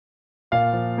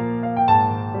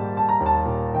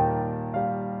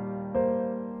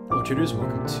Hello traders,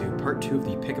 welcome to part 2 of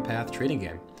the Pick a Path trading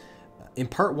game. In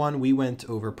part 1 we went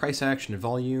over price action and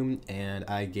volume, and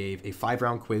I gave a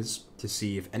 5-round quiz to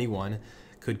see if anyone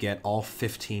could get all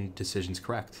 15 decisions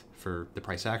correct for the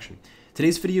price action.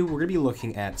 Today's video we're going to be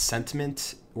looking at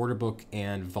sentiment, order book,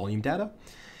 and volume data.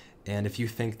 And if you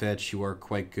think that you are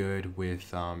quite good with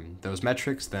those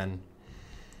metrics, then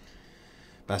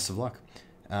best of luck.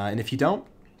 And if you don't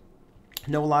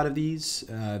know a lot of these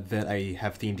that I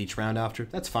have themed each round after,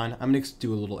 that's fine. I'm going to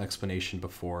do a little explanation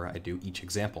before I do each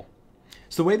example.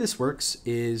 So the way this works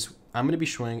is I'm going to be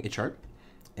showing a chart,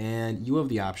 and you have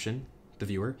the option, the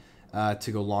viewer,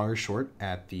 to go long or short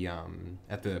at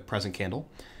the present candle.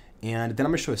 And then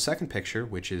I'm going to show a second picture,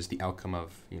 which is the outcome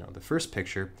of the first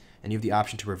picture, and you have the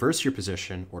option to reverse your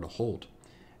position or to hold.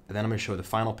 And then I'm going to show the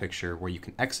final picture where you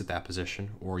can exit that position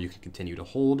or you can continue to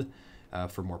hold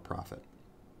for more profit.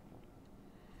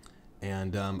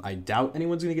 And I doubt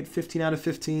anyone's going to get 15 out of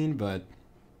 15, but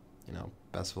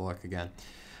best of luck again.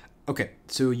 Okay,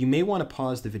 so you may want to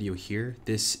pause the video here.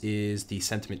 This is the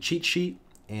sentiment cheat sheet,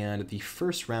 and the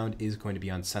first round is going to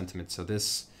be on sentiment. So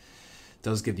this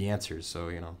does give the answers.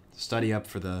 So study up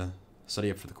for the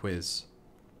quiz.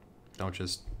 Don't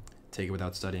just take it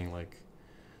without studying like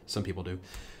some people do.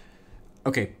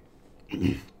 Okay.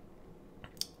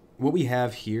 What we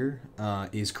have here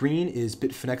is green is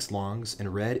Bitfinex longs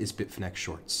and red is Bitfinex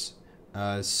shorts.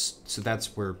 So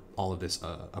that's where all of this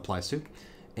applies to.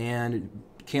 And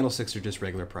candlesticks are just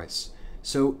regular price.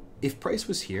 So if price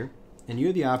was here and you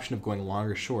had the option of going long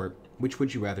or short, which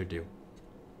would you rather do?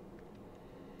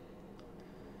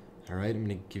 All right, I'm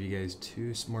going to give you guys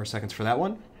 2 more seconds for that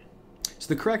one. So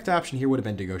the correct option here would have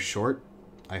been to go short.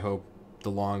 I hope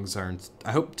the longs aren't...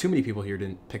 I hope too many people here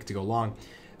didn't pick to go long.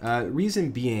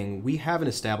 Reason being, we have an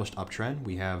established uptrend.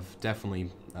 We have definitely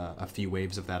a few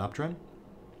waves of that uptrend.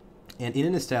 And in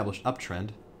an established uptrend,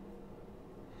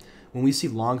 when we see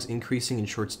longs increasing and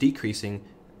shorts decreasing,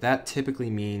 that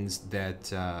typically means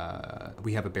that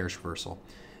we have a bearish reversal.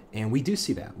 And we do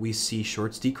see that. We see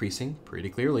shorts decreasing pretty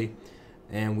clearly,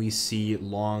 and we see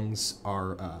longs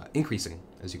are increasing,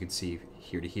 as you can see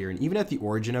here to here. And even at the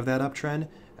origin of that uptrend,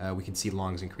 we can see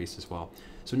longs increase as well.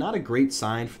 So not a great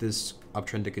sign for this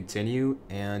uptrend to continue,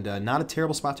 and not a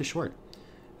terrible spot to short.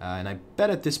 And I bet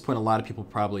at this point a lot of people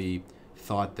probably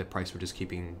thought that price would just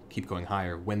keep going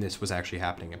higher when this was actually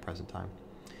happening at present time.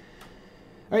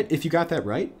 All right, if you got that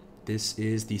right, this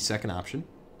is the second option.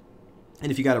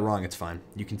 And if you got it wrong, it's fine.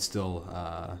 You can still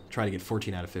try to get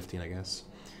 14 out of 15, I guess.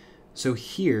 So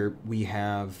here we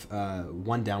have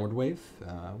one downward wave,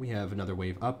 we have another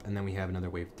wave up, and then we have another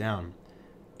wave down.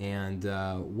 And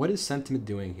what is sentiment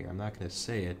doing here? I'm not going to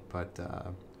say it, but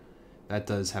that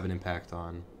does have an impact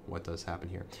on what does happen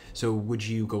here. So would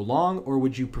you go long, or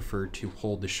would you prefer to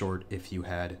hold the short if you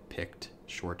had picked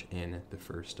short in the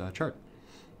first chart?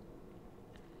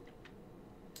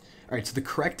 All right, so the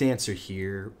correct answer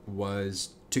here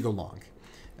was to go long.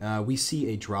 We see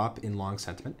a drop in long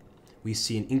sentiment. We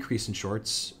see an increase in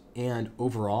shorts, and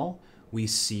overall, we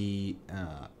see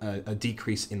a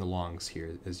decrease in the longs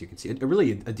here, as you can see.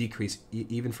 Really a decrease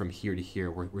even from here to here.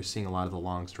 We're seeing a lot of the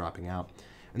longs dropping out.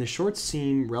 And the shorts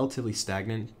seem relatively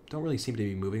stagnant, don't really seem to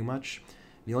be moving much.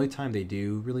 The only time they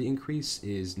do really increase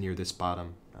is near this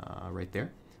bottom right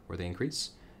there, where they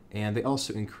increase. And they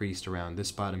also increased around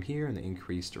this bottom here, and they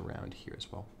increased around here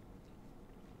as well.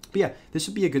 But yeah, this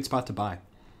would be a good spot to buy.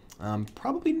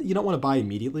 Probably you don't want to buy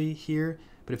immediately here,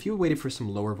 but if you waited for some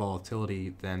lower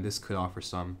volatility, then this could offer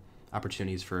some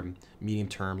opportunities for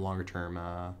medium-term,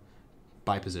 longer-term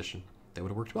buy position that would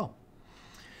have worked well.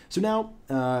 So now,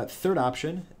 third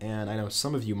option, and I know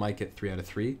some of you might get 3 out of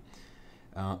 3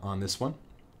 on this one.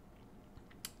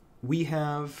 We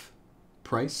have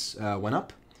price went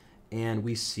up, and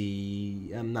we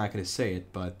see, I'm not going to say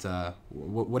it, but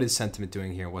what is sentiment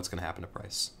doing here? What's going to happen to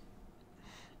price?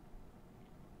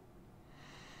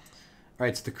 All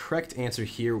right, so the correct answer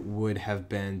here would have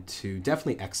been to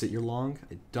definitely exit your long.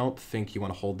 I don't think you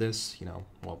want to hold this.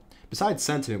 Well, besides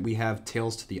sentiment, we have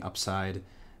tails to the upside.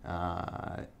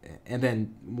 And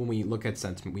then when we look at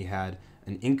sentiment, we had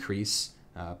an increase.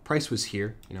 Price was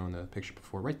here, in the picture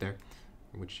before, right there,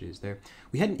 which is there.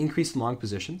 We had an increase in long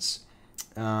positions.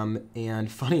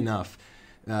 And funny enough,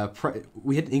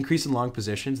 we had an increase in long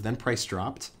positions, then price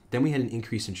dropped. Then we had an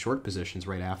increase in short positions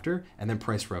right after, and then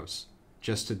price rose,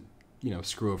 just to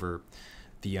screw over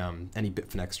the any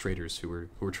Bitfinex traders who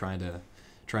were trying to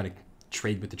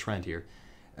trade with the trend here.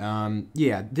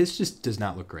 Yeah, this just does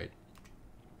not look great.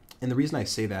 And the reason I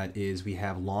say that is we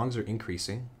have longs are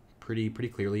increasing pretty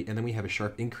clearly, and then we have a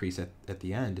sharp increase at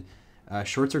the end.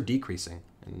 Shorts are decreasing,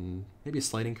 and maybe a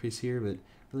slight increase here, but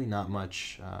Really not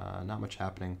much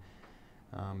happening.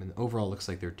 And overall, looks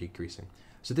like they're decreasing.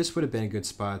 So this would have been a good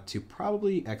spot to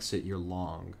probably exit your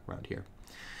long around here.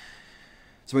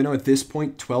 So I know at this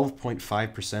point,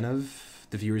 12.5% of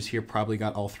the viewers here probably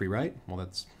got all three right. Well,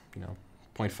 that's,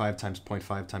 0.5 times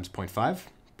 0.5 times 0.5.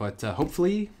 But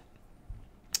hopefully,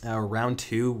 round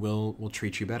two will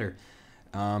treat you better.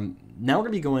 Now we're going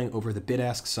to be going over the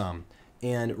bid-ask sum.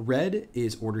 And red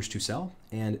is orders to sell,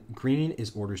 and green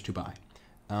is orders to buy.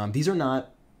 These are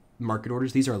not market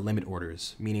orders. These are limit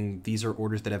orders, meaning these are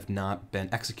orders that have not been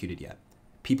executed yet.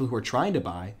 People who are trying to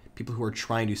buy, people who are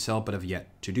trying to sell but have yet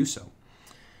to do so.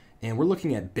 And we're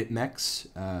looking at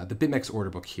Bitfinex, the Bitfinex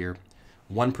order book here,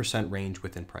 1% range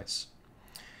within price.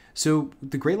 So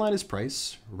the gray line is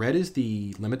price, red is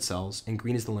the limit sells, and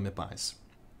green is the limit buys.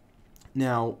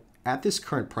 Now, at this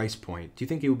current price point, do you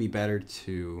think it would be better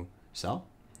to sell,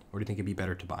 or do you think it'd be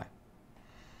better to buy?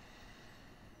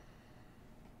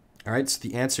 All right, so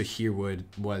the answer here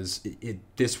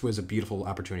this was a beautiful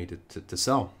opportunity to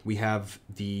sell. We have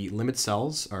the limit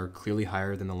sells are clearly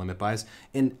higher than the limit buys,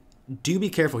 and do be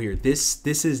careful here. This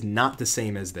is not the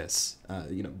same as this.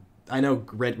 I know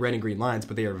red and green lines,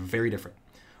 but they are very different.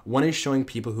 One is showing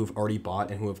people who've already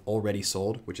bought and who have already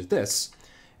sold, which is this,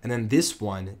 and then this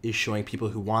one is showing people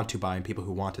who want to buy and people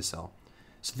who want to sell.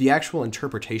 So the actual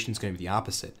interpretation is going to be the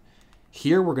opposite.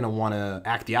 Here we're going to want to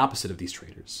act the opposite of these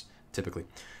traders, typically.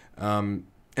 And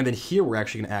then here we're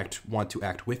actually going to want to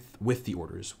act with the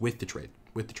orders, with the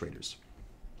traders.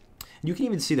 And you can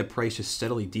even see the price just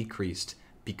steadily decreased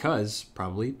because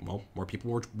probably, well, more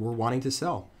people were wanting to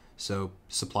sell. So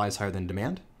supply is higher than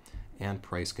demand, and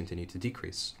price continued to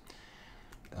decrease.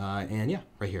 And yeah,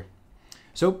 right here.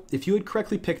 So if you had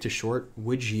correctly picked a short,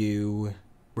 would you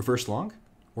reverse long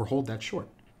or hold that short?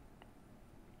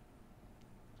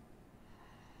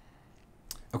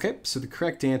 Okay, so the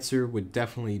correct answer would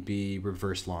definitely be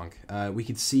reverse long. We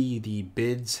could see the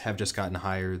bids have just gotten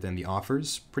higher than the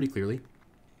offers pretty clearly.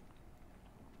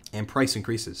 And price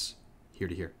increases here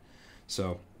to here.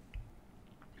 So,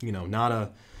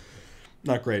 not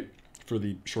great for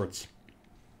the shorts.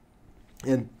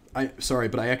 And I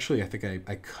think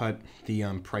I cut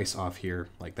the price off here.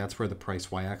 Like that's where the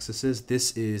price y-axis is.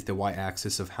 This is the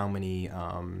y-axis of how many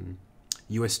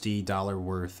USD dollar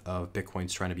worth of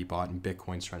Bitcoins trying to be bought and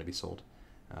Bitcoins trying to be sold.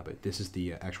 But this is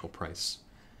the actual price.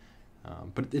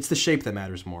 But it's the shape that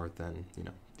matters more than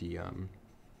the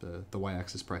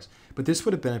y-axis price. But this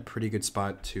would have been a pretty good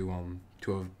spot to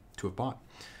have bought.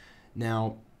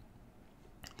 Now,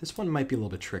 this one might be a little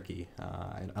bit tricky.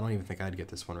 I don't even think I'd get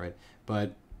this one right,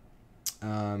 but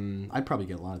I'd probably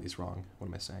get a lot of these wrong. What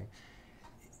am I saying?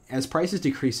 As price is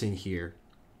decreasing here,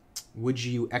 would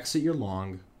you exit your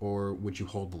long or would you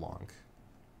hold the long?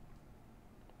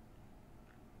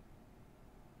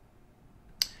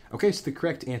 Okay, so the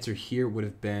correct answer here would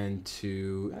have been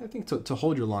to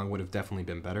hold your long would have definitely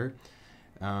been better.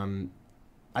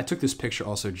 I took this picture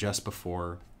also just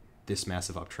before this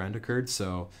massive uptrend occurred,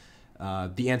 so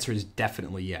the answer is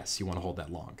definitely yes, you want to hold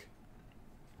that long.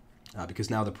 Because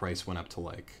now the price went up to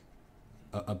like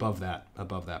above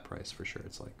that price for sure.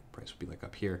 It's like price would be like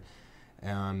up here.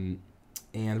 And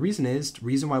the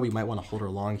reason why we might want to hold our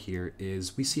long here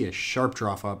is we see a sharp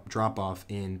drop off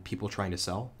in people trying to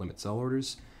sell, limit sell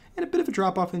orders, and a bit of a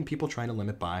drop off in people trying to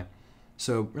limit buy.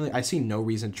 So really, I see no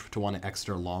reason to want to exit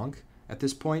our long at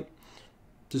this point.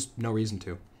 Just no reason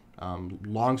to.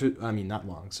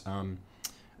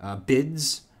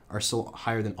 Bids are still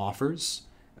higher than offers.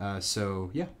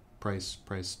 So yeah, price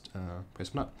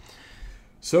went up.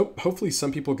 So hopefully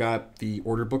some people got the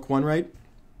order book one right.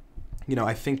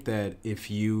 I think that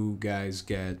if you guys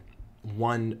get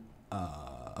one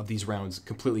of these rounds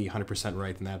completely 100%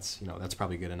 right, then that's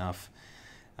probably good enough,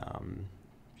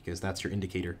 because that's your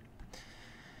indicator.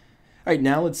 All right,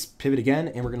 now let's pivot again,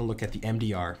 and we're going to look at the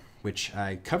MDR, which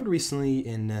I covered recently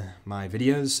in my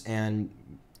videos. And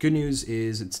good news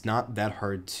is it's not that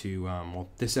hard to,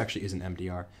 this actually isn't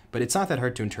MDR, but it's not that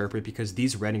hard to interpret because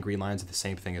these red and green lines are the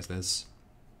same thing as this.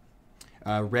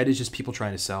 Red is just people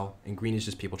trying to sell, and green is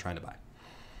just people trying to buy.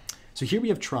 So here we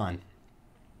have Tron,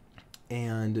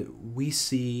 and we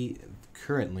see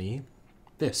currently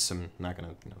this. I'm not going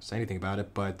to say anything about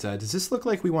it, but does this look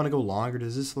like we want to go long, or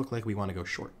does this look like we want to go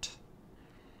short?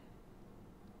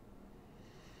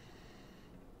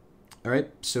 All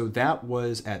right, so that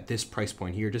was at this price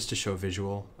point here, just to show a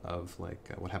visual of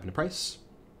what happened to price.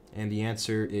 And the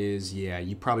answer is, yeah,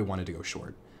 you probably wanted to go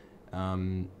short.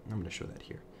 I'm going to show that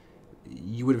here.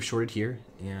 You would have shorted here,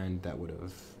 and that would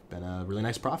have been a really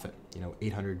nice profit,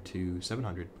 800 to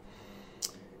 700.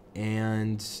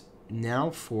 And now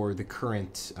for the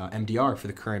current MDR, for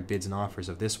the current bids and offers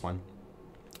of this one,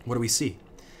 what do we see?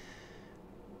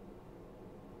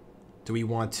 Do we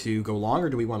want to go long or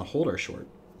do we want to hold our short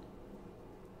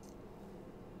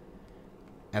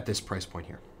at this price point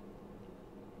here?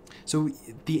 So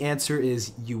the answer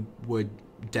is you would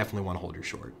definitely want to hold your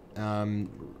short.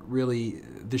 Really,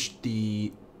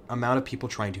 the amount of people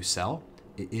trying to sell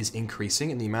is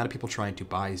increasing and the amount of people trying to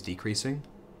buy is decreasing.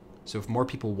 So if more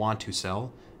people want to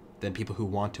sell than people who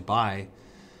want to buy,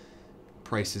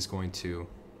 price is going to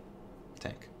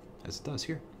tank, as it does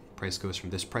here. Price goes from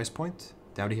this price point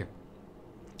down to here.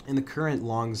 And the current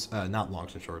longs, not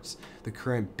longs and shorts, the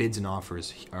current bids and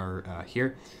offers are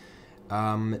here.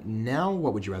 Now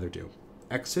what would you rather do?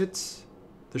 Exit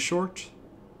the short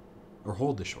or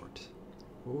hold the short?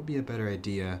 What would be a better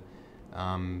idea?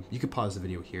 You could pause the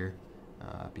video here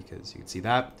because you can see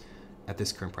that at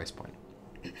this current price point.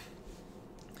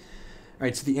 All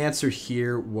right, so the answer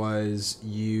here was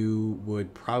you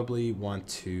would probably want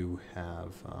to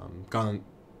have gone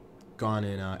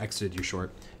and exited your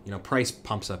short. You know, price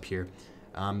pumps up here.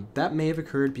 That may have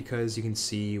occurred because you can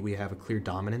see we have a clear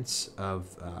dominance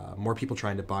of more people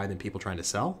trying to buy than people trying to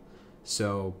sell.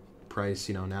 So price,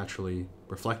 you know, naturally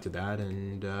reflected that,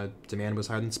 and demand was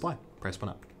higher than supply. Price went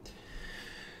up.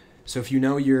 So if you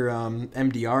know your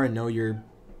MDR and know your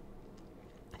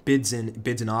bids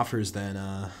and offers, then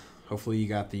hopefully you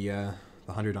got the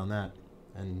 100 on that.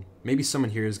 And maybe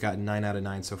someone here has gotten 9 out of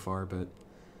 9 so far, but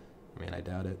I mean, I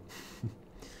doubt it.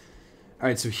 All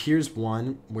right, so here's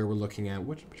one where we're looking at,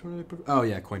 which one did I put? Oh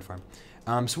yeah, Coin Farm.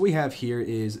 So what we have here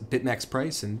is Bitfinex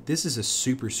price, and this is a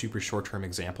super short-term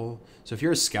example. So if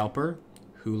you're a scalper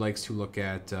who likes to look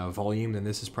at volume, then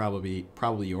this is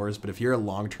probably yours. But if you're a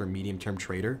long-term, medium-term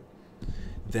trader,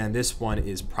 then this one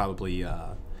is probably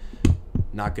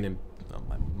not going to... Oh,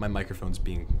 my microphone's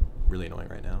being really annoying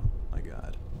right now. My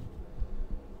God.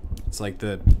 It's like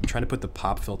I'm trying to put the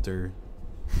pop filter...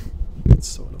 It's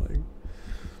so annoying.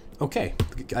 Okay,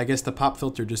 I guess the pop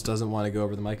filter just doesn't want to go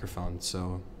over the microphone,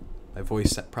 so my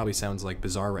voice probably sounds like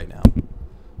bizarre right now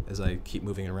as I keep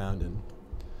moving around and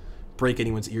break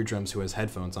anyone's eardrums who has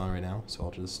headphones on right now. So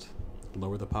I'll just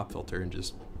lower the pop filter and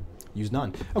just use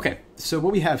none. Okay, so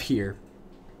what we have here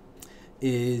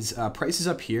is prices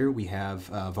up here. We have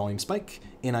volume spike,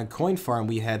 and on Coin Farm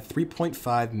we had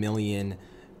 $3.5 million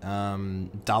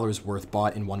worth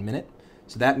bought in 1 minute.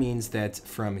 So that means that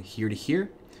from here to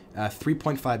here,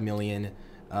 3.5 million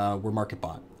were market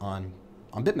bought on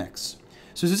Bitfinex.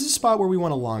 So is this a spot where we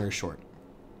want a long or short?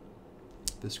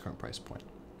 This current price point.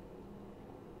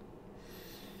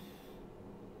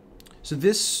 So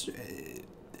this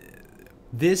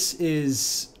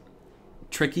is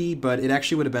tricky, but it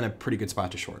actually would have been a pretty good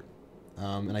spot to short.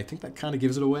 And I think that kind of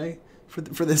gives it away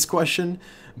for this question.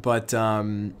 But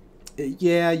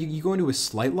yeah, you go into a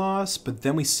slight loss, but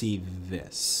then we see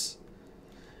this.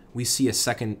 We see a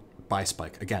second buy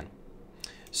spike again.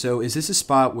 So is this a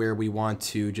spot where we want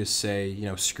to just say, you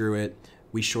know, screw it,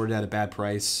 we shorted at a bad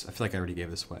price? I feel like I already gave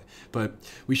this away, but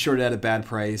we shorted at a bad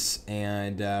price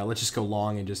and let's just go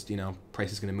long and just, you know,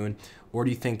 price is going to moon. Or do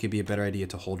you think it'd be a better idea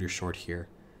to hold your short here?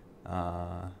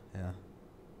 Yeah.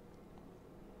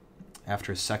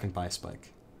 After a second buy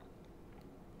spike.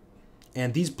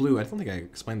 And these blue, I don't think I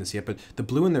explained this yet, but the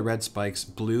blue and the red spikes,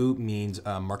 blue means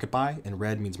market buy and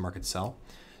red means market sell.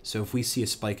 So if we see a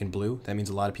spike in blue, that means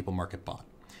a lot of people market bought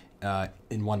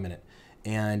in 1 minute.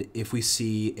 And if we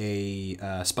see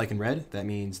a spike in red, that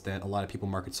means that a lot of people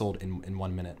market sold in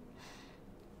 1 minute.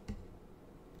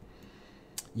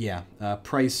 Yeah,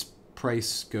 price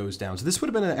goes down. So this would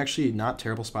have been actually not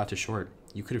terrible spot to short.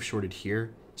 You could have shorted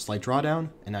here, slight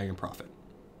drawdown, and now you're in profit.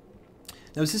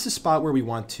 Now, is this a spot where we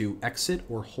want to exit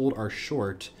or hold our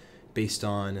short based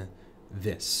on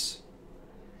this?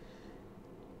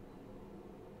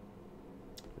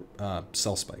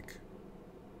 Sell spike.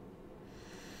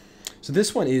 So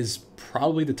this one is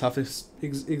probably the toughest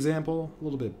example, a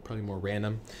little bit probably more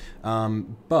random.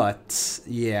 But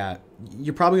yeah,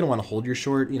 you're probably gonna want to hold your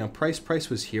short. You know, price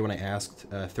was here when I asked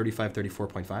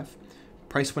 35.34.5.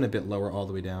 Price went a bit lower all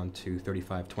the way down to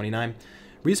 35.29.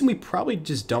 Reason we probably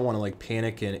just don't want to like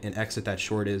panic and exit that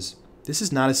short is this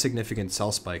is not a significant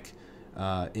sell spike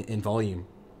in volume.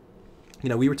 You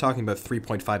know, we were talking about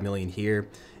 3.5 million here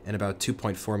and about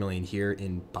 2.4 million here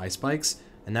in buy spikes,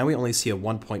 and now we only see a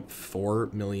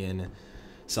 1.4 million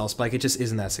sell spike. It just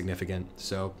isn't that significant,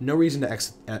 so no reason to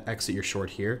exit your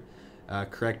short here.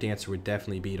 Correct answer would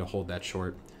definitely be to hold that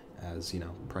short, as you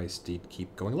know, price did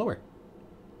keep going lower.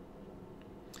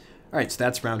 All right, so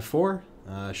that's round 4.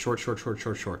 Short. All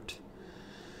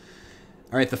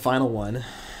right, the final one.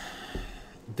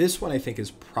 This one I think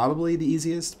is probably the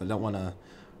easiest, but I don't want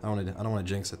to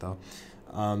jinx it though.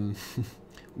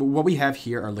 But what we have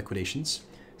here are liquidations.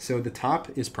 So the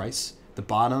top is price. The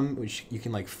bottom, which you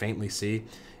can like faintly see,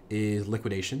 is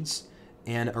liquidations.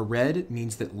 And a red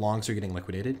means that longs are getting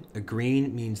liquidated. A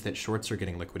green means that shorts are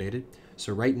getting liquidated.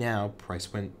 So right now,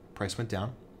 price went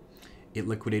down. It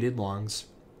liquidated longs.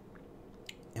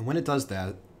 And when it does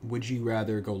that, would you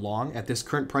rather go long at this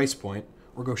current price point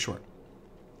or go short?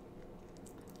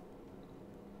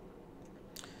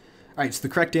 All right, so the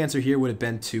correct answer here would have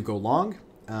been to go long.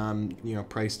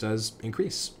 Price does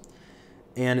increase.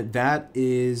 And that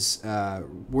is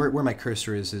where my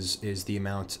cursor is the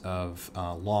amount of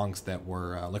longs that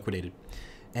were liquidated.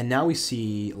 And now we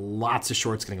see lots of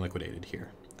shorts getting liquidated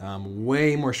here.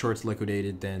 Way more shorts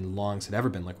liquidated than longs had ever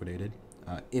been liquidated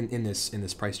in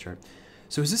this price chart.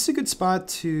 So is this a good spot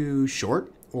to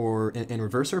short or and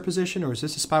reverse our position, or is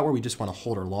this a spot where we just want to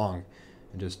hold our long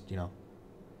and just,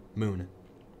 moon?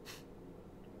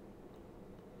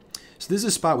 So this is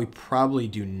a spot we probably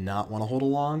do not want to hold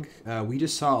along. We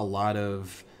just saw a lot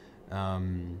of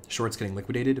shorts getting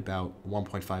liquidated, about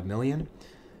 $1.5 million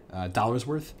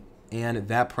worth, and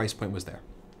that price point was there.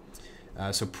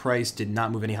 So price did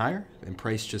not move any higher, and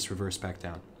price just reversed back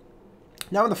down.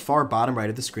 Now on the far bottom right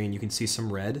of the screen, you can see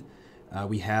some red.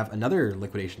 We have another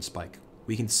liquidation spike.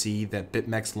 We can see that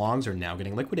Bitfinex longs are now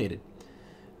getting liquidated.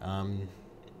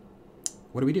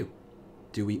 What do we do?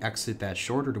 Do we exit that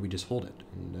short or do we just hold it?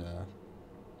 And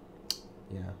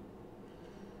yeah,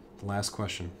 the last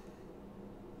question.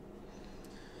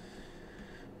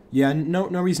 Yeah, no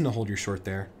reason to hold your short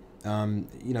there.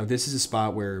 This is a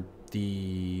spot where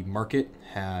the market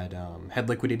had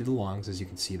liquidated the longs, as you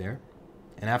can see there.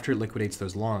 And after it liquidates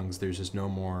those longs, there's just no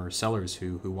more sellers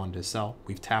who wanted to sell.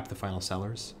 We've tapped the final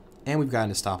sellers, and we've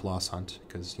gotten a stop loss hunt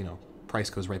because, price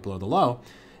goes right below the low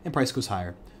and price goes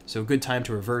higher. So good time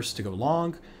to reverse to go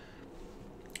long,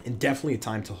 and definitely a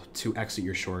time to exit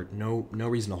your short. No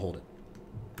reason to hold it.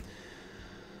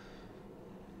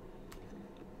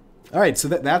 All right, so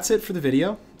that's it for the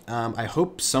video. I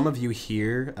hope some of you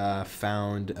here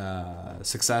found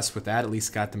success with that, at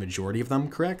least got the majority of them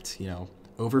correct.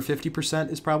 Over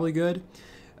 50% is probably good.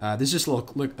 This is just a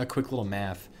quick little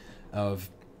math of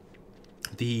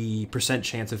the percent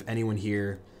chance of anyone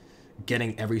here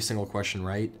getting every single question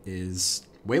right is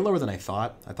way lower than I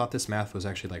thought. I thought this math was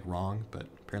actually wrong, but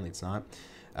apparently it's not.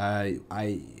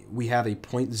 We have a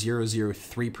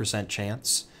 0.003%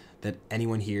 chance that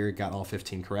anyone here got all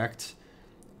 15 correct.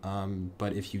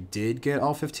 But if you did get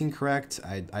all 15 correct,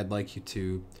 I'd like you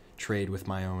to trade with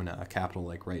my own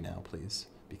capital right now, please,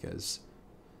 because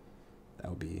that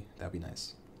would be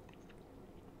nice.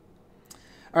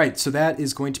 All right, so that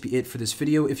is going to be it for this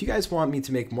video. If you guys want me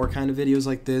to make more kind of videos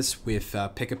like this with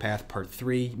Pick a Path Part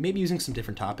 3, maybe using some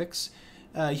different topics,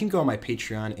 you can go on my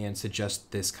Patreon and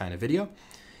suggest this kind of video.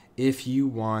 If you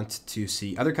want to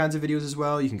see other kinds of videos as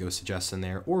well, you can go suggest in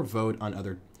there or vote on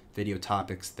other video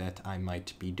topics that I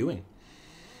might be doing.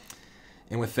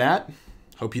 And with that,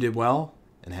 hope you did well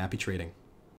and happy trading.